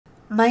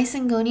My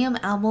Syngonium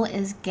Albo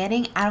is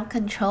getting out of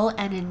control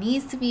and it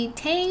needs to be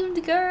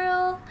tamed,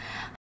 girl!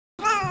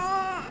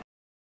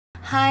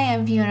 Hi,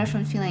 I'm Fiona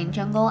from Feline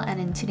Jungle, and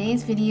in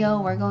today's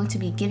video we're going to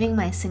be giving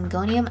my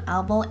Syngonium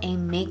Albo a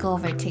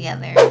makeover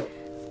together.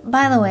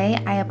 By the way,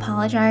 I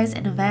apologize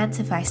in advance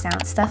if I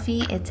sound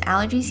stuffy. It's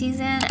allergy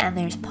season and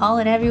there's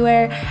pollen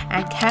everywhere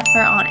and cat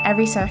fur on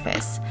every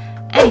surface.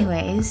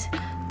 Anyways,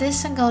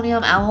 this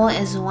Syngonium Albo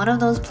is one of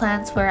those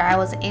plants where I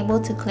was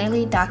able to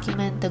clearly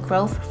document the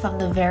growth from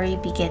the very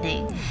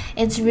beginning.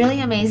 It's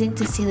really amazing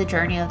to see the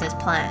journey of this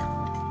plant.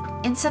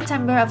 In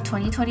September of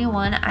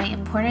 2021, I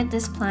imported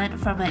this plant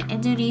from an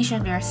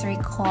Indonesian nursery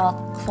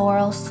called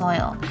Floral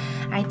Soil.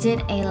 I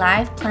did a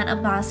live plant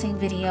unboxing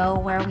video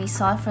where we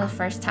saw it for the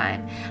first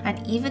time,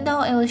 and even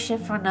though it was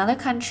shipped from another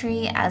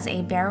country as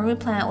a bare root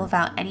plant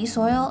without any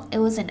soil, it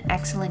was in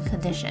excellent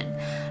condition.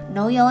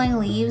 No yellowing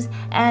leaves,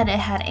 and it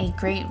had a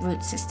great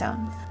root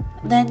system.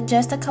 Then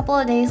just a couple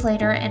of days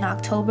later, in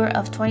October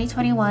of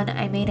 2021,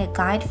 I made a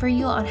guide for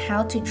you on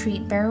how to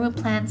treat bare root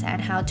plants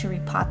and how to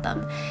repot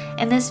them.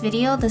 In this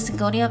video, the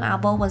Syngonium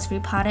Albo was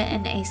repotted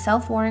in a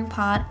self-watering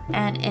pot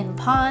and in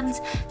ponds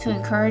to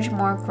encourage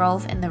more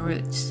growth in the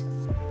roots.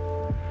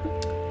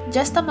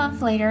 Just a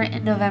month later,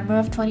 in November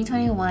of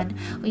 2021,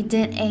 we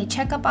did a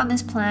checkup on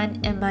this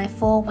plant in my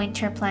full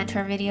winter plant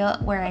tour video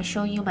where I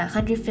show you my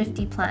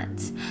 150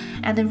 plants.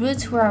 And the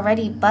roots were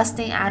already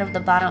busting out of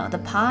the bottom of the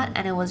pot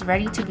and it was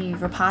ready to be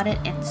repotted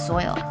in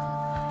soil.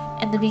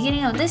 In the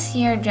beginning of this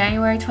year,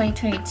 January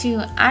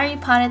 2022, I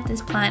repotted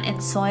this plant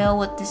in soil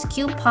with this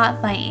cute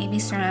pot by Amy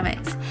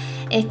Ceramics.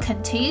 It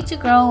continued to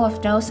grow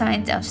with no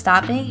signs of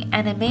stopping,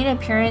 and it made an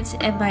appearance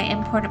in my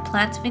imported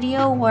plants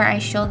video where I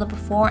showed the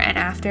before and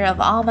after of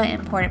all my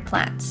imported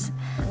plants.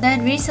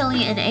 Then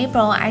recently in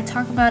April, I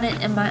talked about it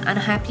in my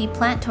unhappy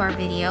plant tour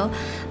video.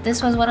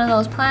 This was one of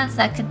those plants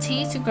that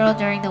continued to grow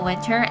during the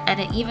winter, and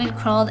it even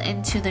crawled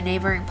into the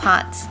neighboring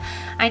pots.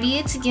 I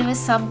needed to give it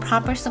some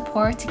proper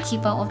support to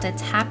keep up with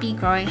its happy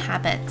growing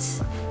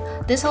habits.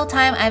 This whole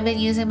time, I've been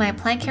using my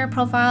plant care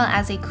profile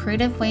as a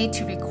creative way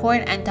to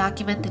record and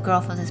document the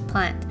growth of this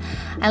plant.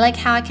 I like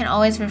how I can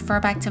always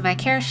refer back to my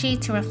care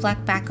sheet to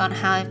reflect back on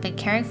how I've been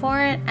caring for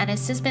it, and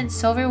it's just been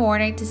so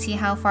rewarding to see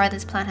how far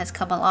this plant has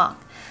come along.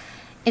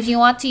 If you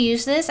want to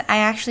use this, I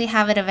actually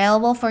have it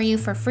available for you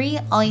for free.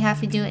 All you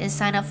have to do is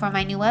sign up for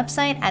my new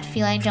website at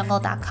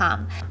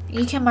felinejungle.com.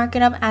 You can mark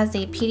it up as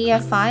a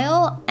PDF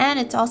file, and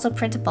it's also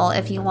printable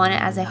if you want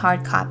it as a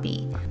hard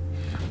copy.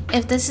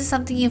 If this is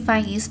something you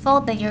find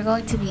useful, then you're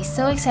going to be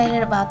so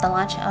excited about the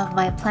launch of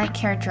my plant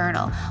care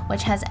journal,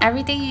 which has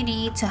everything you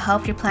need to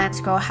help your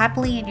plants grow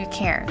happily in your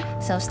care.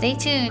 So stay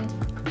tuned!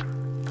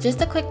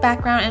 Just a quick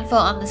background info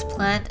on this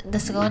plant. The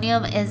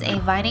Syngonium is a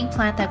vining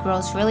plant that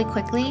grows really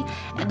quickly.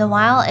 In the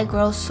wild, it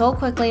grows so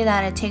quickly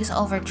that it takes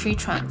over tree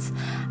trunks.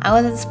 I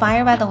was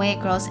inspired by the way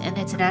it grows in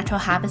its natural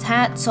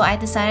habitat, so I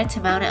decided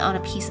to mount it on a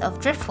piece of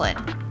driftwood.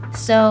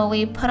 So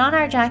we put on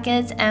our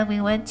jackets and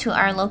we went to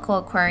our local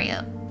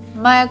aquarium.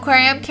 My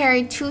aquarium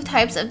carried two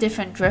types of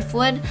different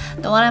driftwood.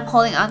 The one I'm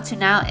holding onto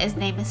now is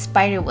named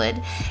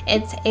Spiderwood.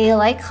 It's a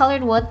light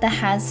colored wood that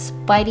has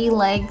spidey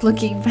leg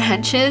looking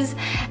branches,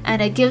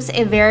 and it gives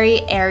a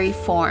very airy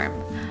form.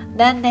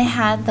 Then they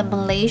had the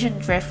Malaysian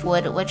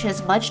driftwood, which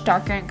is much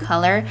darker in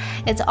color.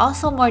 It's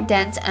also more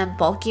dense and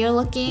bulkier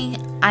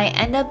looking. I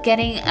end up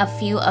getting a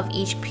few of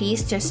each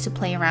piece just to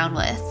play around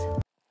with.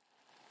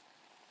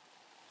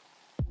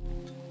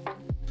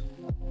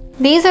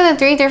 These are the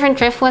three different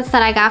driftwoods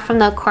that I got from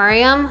the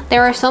aquarium.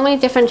 There were so many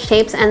different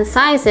shapes and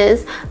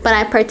sizes, but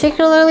I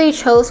particularly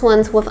chose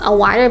ones with a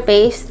wider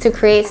base to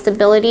create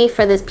stability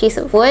for this piece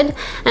of wood,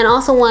 and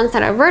also ones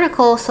that are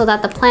vertical so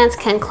that the plants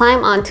can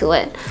climb onto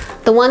it.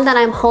 The one that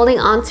I'm holding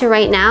onto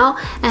right now,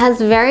 it has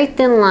very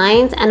thin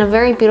lines and a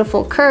very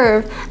beautiful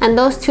curve, and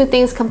those two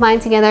things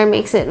combined together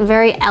makes it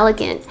very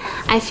elegant.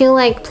 I feel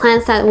like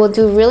plants that will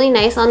do really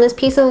nice on this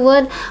piece of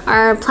wood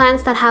are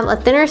plants that have a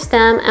thinner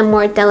stem and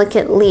more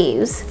delicate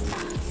leaves.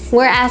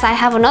 Whereas I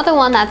have another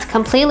one that's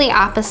completely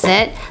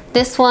opposite.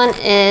 This one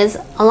is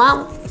a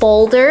lot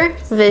bolder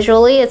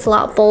visually, it's a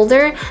lot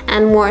bolder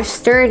and more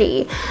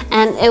sturdy,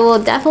 and it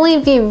will definitely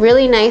be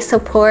really nice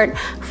support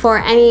for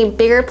any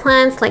bigger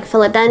plants like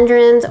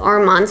philodendrons or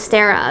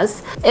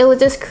monsteras. It will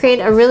just create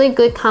a really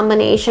good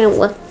combination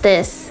with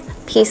this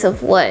piece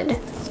of wood.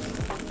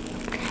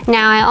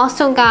 Now I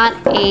also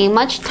got a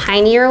much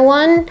tinier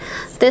one.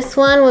 This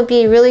one would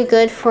be really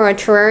good for a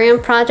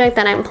terrarium project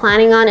that I'm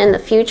planning on in the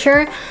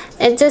future.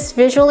 It just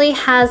visually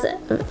has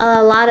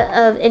a lot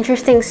of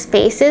interesting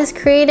spaces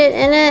created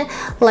in it,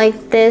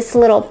 like this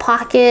little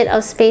pocket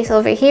of space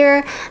over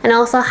here, and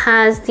also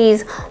has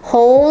these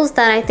holes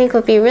that I think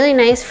would be really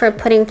nice for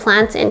putting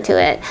plants into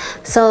it.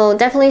 So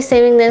definitely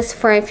saving this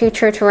for a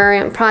future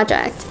terrarium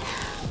project.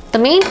 The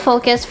main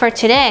focus for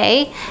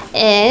today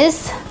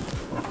is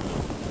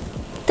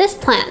this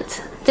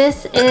plant.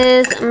 This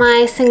is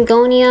my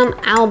Syngonium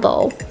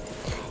Albo.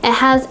 It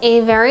has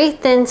a very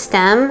thin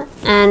stem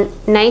and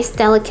nice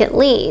delicate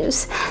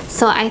leaves.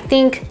 So I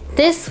think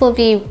this will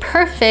be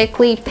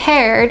perfectly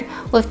paired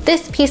with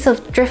this piece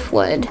of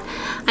driftwood.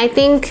 I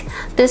think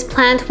this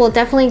plant will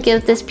definitely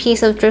give this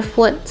piece of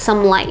driftwood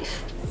some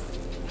life.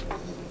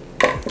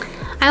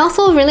 I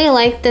also really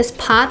like this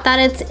pot that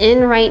it's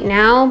in right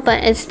now,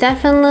 but it's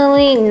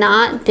definitely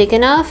not big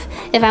enough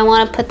if I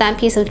want to put that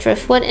piece of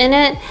driftwood in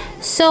it.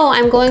 So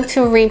I'm going to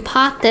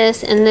repot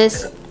this in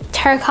this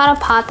terracotta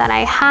pot that I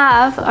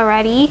have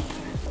already.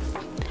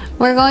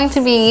 We're going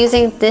to be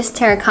using this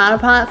terracotta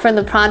pot for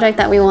the project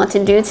that we want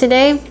to do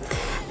today.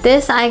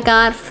 This I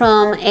got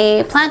from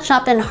a plant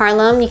shop in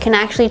Harlem. You can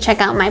actually check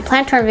out my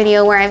plant tour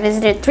video where I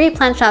visited 3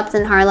 plant shops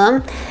in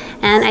Harlem.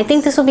 And I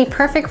think this will be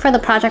perfect for the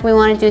project we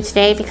want to do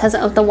today because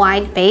of the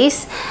wide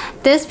base.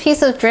 This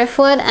piece of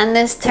driftwood and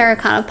this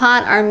terracotta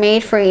pot are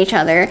made for each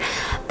other.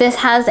 This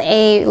has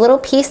a little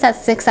piece that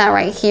sticks out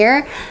right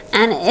here,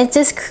 and it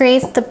just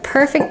creates the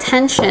perfect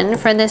tension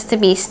for this to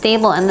be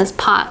stable in this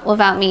pot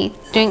without me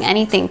doing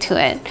anything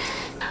to it.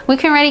 We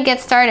can already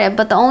get started,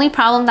 but the only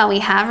problem that we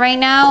have right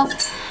now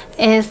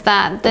is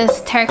that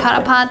this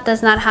terracotta pot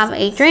does not have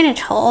a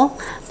drainage hole,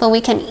 but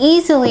we can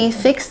easily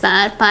fix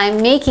that by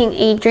making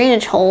a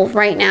drainage hole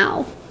right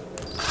now.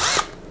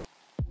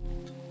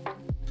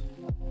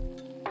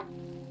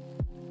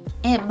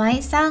 It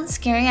might sound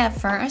scary at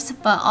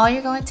first, but all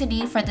you're going to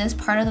need for this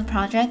part of the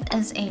project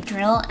is a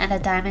drill and a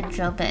diamond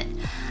drill bit.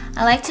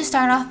 I like to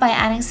start off by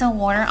adding some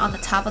water on the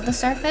top of the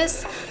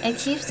surface. It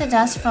keeps the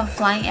dust from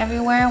flying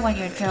everywhere when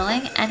you're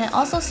drilling, and it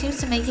also seems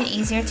to make it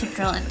easier to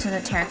drill into the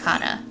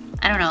terracotta.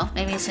 I don't know,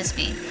 maybe it's just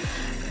me.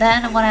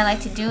 Then what I like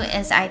to do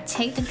is I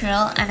take the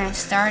drill and I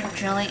start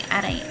drilling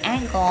at an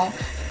angle.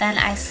 Then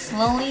I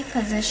slowly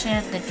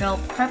position the drill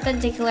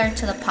perpendicular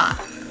to the pot.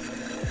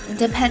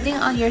 Depending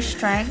on your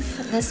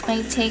strength, this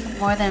may take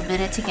more than a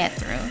minute to get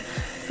through.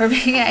 For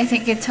me, I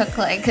think it took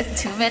like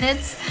 2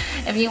 minutes.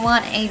 If you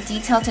want a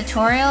detailed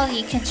tutorial,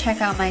 you can check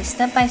out my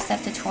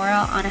step-by-step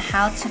tutorial on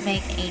how to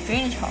make a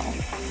drainage hole.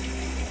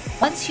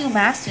 Once you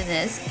master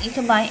this, you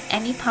can buy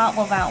any pot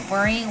without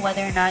worrying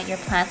whether or not your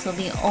plants will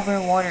be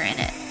overwater in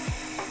it.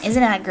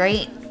 Isn't that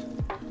great?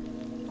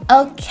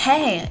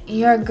 Okay,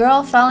 your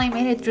girl finally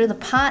made it through the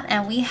pot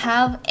and we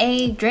have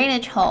a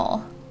drainage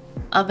hole.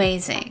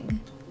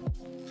 Amazing.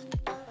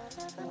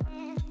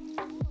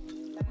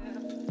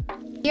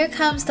 Here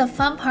comes the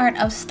fun part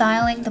of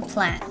styling the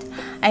plant.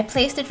 I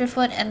placed the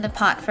driftwood in the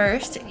pot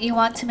first. You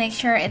want to make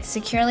sure it's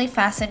securely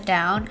fastened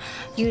down.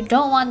 You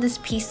don't want this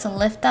piece to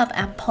lift up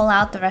and pull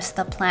out the rest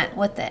of the plant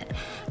with it.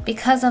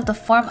 Because of the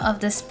form of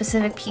this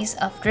specific piece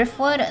of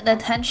driftwood, the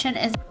tension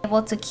is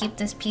able to keep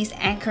this piece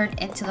anchored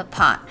into the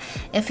pot.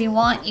 If you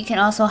want, you can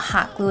also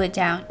hot glue it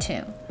down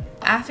too.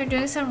 After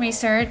doing some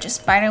research,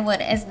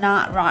 spiderwood is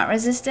not rot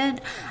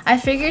resistant. I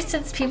figured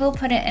since people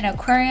put it in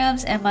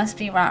aquariums, it must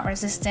be rot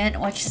resistant,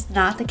 which is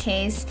not the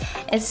case.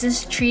 It's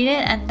just treated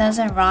and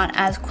doesn't rot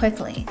as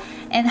quickly.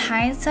 In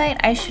hindsight,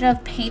 I should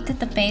have painted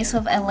the base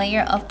with a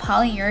layer of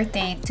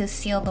polyurethane to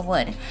seal the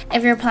wood.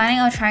 If you're planning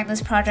on trying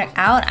this project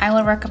out, I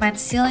would recommend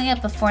sealing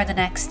it before the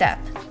next step.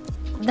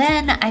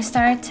 Then I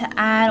started to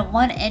add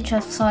 1 inch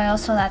of soil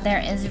so that there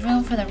is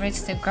room for the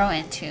roots to grow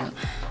into.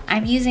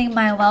 I'm using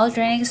my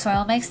well-draining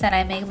soil mix that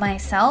I make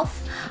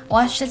myself.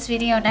 Watch this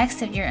video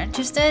next if you're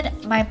interested.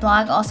 My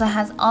blog also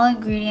has all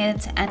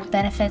ingredients and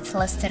benefits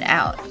listed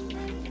out.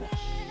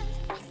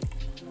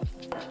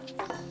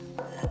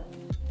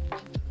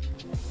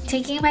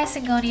 Taking my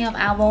Syngonium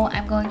Albo,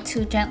 I'm going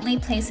to gently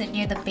place it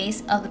near the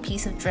base of the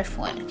piece of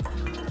driftwood.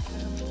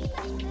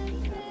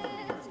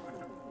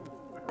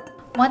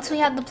 Once we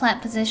have the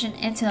plant positioned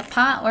into the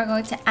pot, we're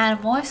going to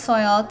add more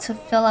soil to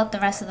fill up the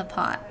rest of the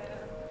pot.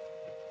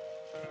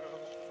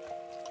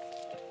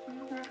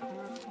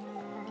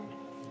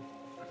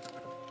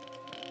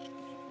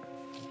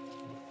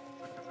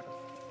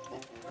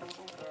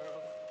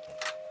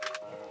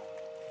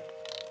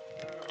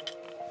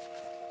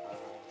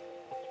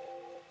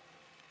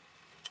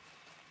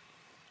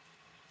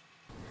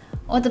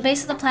 With the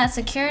base of the plant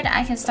secured,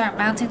 I can start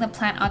mounting the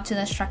plant onto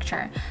the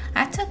structure. I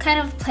have to kind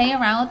of play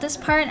around with this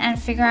part and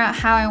figure out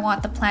how I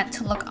want the plant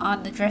to look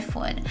on the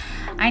driftwood.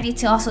 I need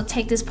to also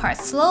take this part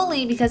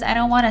slowly because I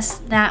don't want to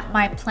snap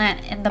my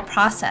plant in the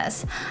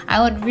process.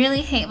 I would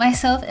really hate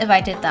myself if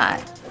I did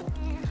that.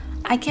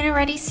 I can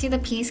already see the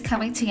piece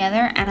coming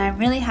together and I'm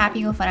really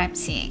happy with what I'm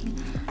seeing.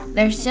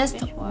 There's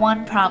just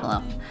one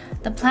problem.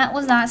 The plant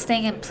was not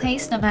staying in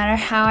place no matter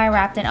how I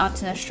wrapped it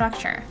onto the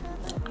structure.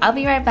 I'll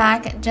be right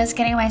back, just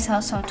getting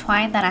myself some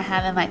twine that I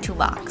have in my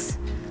toolbox.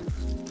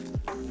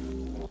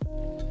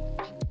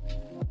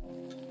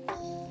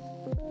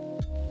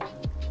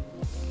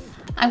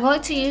 I'm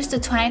going to use the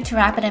twine to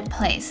wrap it in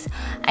place.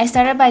 I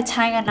started by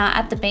tying a knot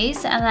at the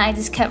base and then I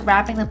just kept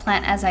wrapping the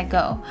plant as I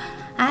go.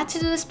 I had to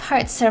do this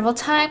part several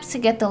times to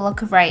get the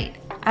look right.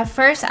 At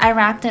first, I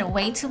wrapped it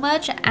way too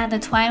much and the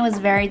twine was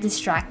very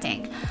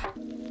distracting.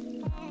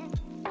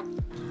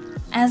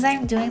 As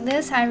I'm doing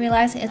this, I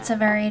realize it's a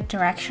very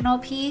directional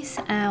piece,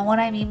 and what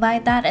I mean by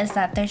that is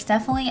that there's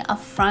definitely a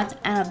front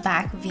and a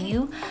back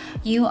view.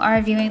 You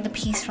are viewing the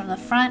piece from the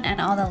front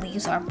and all the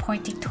leaves are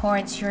pointing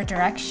towards your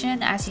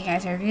direction as you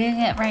guys are viewing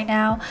it right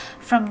now.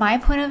 From my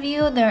point of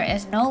view, there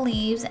is no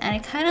leaves and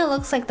it kind of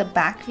looks like the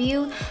back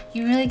view.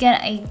 You really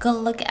get a good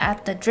look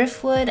at the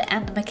driftwood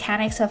and the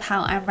mechanics of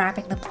how I'm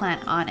wrapping the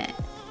plant on it.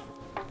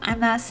 I'm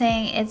not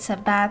saying it's a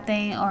bad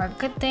thing or a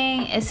good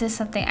thing, it's just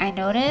something I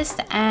noticed,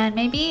 and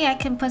maybe I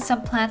can put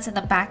some plants in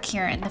the back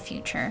here in the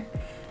future.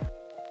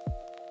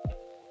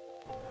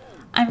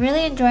 I'm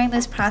really enjoying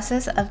this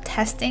process of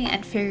testing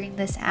and figuring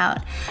this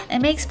out.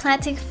 It makes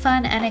planting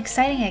fun and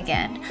exciting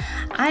again.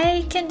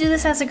 I can do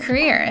this as a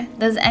career.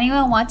 Does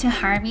anyone want to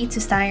hire me to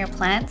style your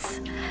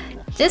plants?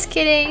 Just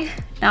kidding,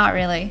 not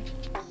really.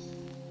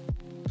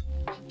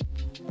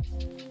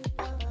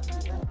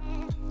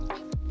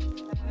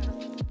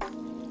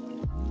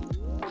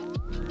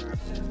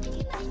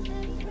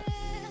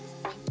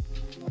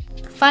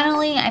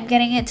 Finally, I'm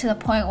getting it to the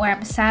point where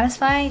I'm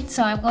satisfied,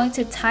 so I'm going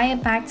to tie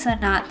it back to the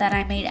knot that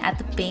I made at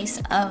the base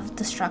of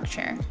the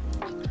structure.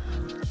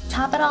 To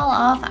top it all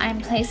off, I'm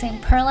placing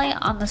perlite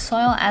on the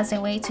soil as a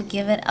way to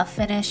give it a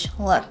finished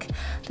look.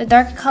 The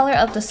dark color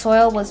of the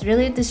soil was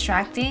really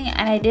distracting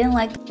and I didn't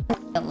like the way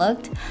it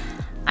looked.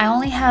 I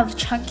only have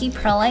chunky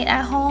perlite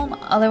at home,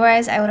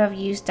 otherwise I would have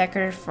used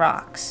decorative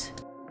rocks.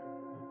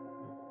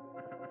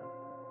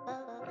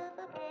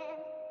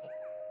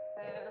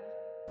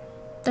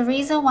 The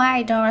reason why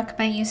I don't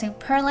recommend using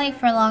perlite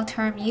for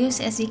long-term use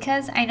is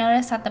because I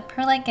noticed that the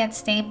perlite gets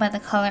stained by the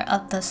color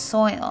of the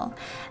soil.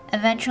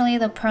 Eventually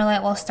the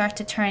perlite will start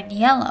to turn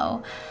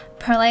yellow.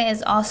 Perlite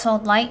is also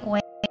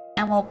lightweight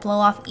and will blow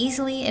off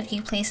easily if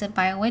you place it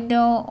by a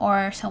window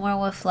or somewhere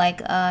with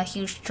like a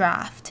huge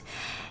draft.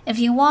 If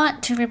you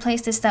want to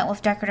replace this set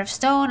with decorative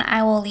stone,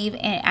 I will leave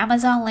an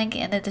Amazon link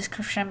in the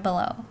description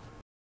below.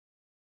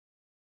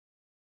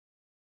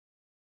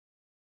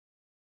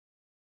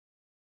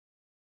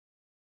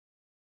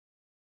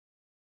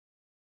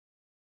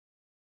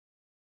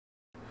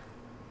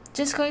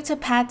 Just going to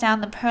pat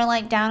down the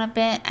perlite down a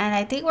bit and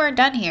I think we're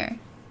done here.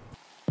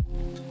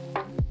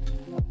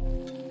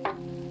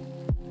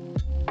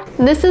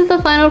 This is the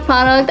final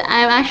product.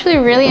 I'm actually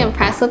really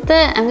impressed with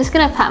it. I'm just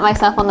gonna pat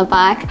myself on the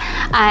back.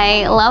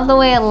 I love the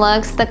way it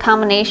looks. The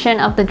combination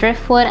of the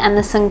driftwood and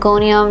the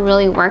syngonium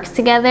really works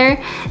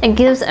together. It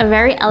gives a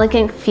very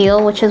elegant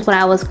feel, which is what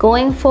I was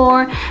going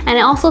for, and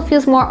it also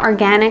feels more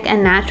organic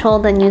and natural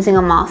than using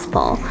a moss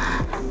pole.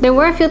 There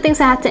were a few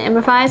things I had to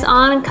improvise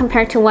on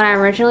compared to what I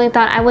originally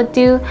thought I would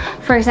do.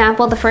 For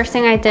example, the first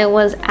thing I did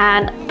was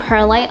add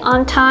perlite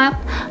on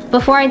top.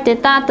 Before I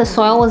did that, the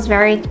soil was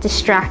very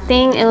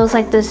distracting. It was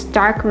like this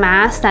dark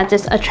mass that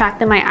just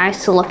attracted my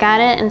eyes to look at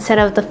it instead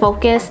of the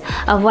focus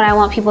of what I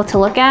want people to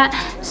look at.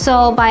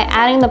 So by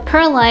adding the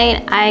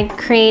perlite, I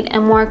create a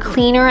more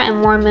cleaner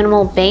and more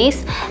minimal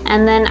base,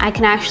 and then I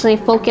can actually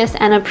focus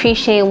and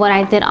appreciate what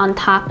I did on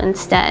top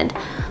instead.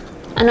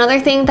 Another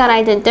thing that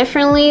I did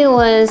differently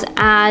was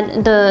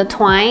add the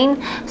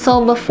twine.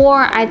 So before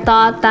I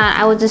thought that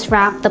I would just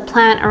wrap the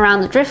plant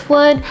around the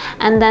driftwood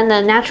and then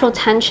the natural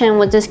tension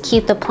would just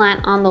keep the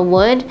plant on the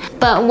wood.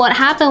 But what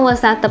happened was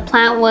that the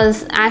plant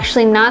was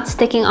actually not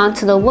sticking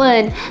onto the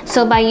wood.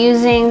 So by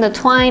using the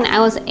twine,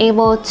 I was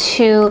able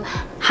to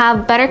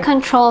have better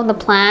control of the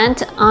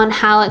plant on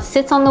how it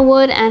sits on the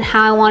wood and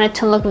how I want it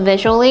to look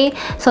visually.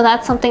 So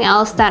that's something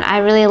else that I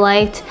really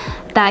liked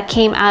that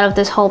came out of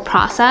this whole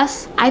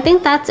process. I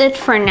think that's it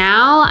for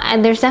now,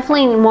 and there's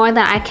definitely more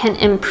that I can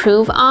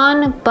improve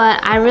on,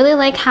 but I really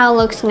like how it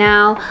looks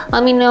now.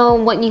 Let me know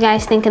what you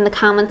guys think in the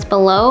comments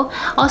below.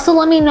 Also,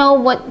 let me know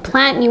what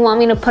plant you want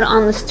me to put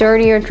on the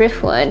sturdier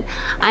driftwood.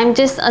 I'm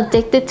just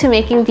addicted to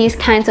making these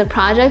kinds of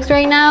projects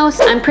right now,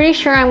 so I'm pretty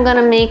sure I'm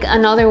gonna make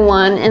another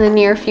one in the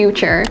near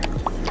future.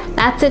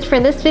 That's it for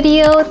this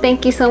video.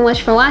 Thank you so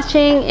much for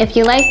watching. If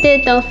you liked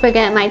it, don't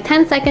forget my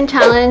 10-second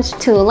challenge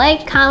to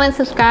like, comment,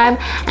 subscribe,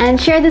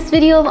 and share this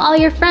video with all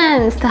your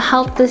friends to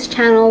help this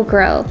channel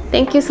grow.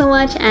 Thank you so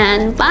much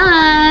and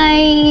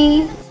bye!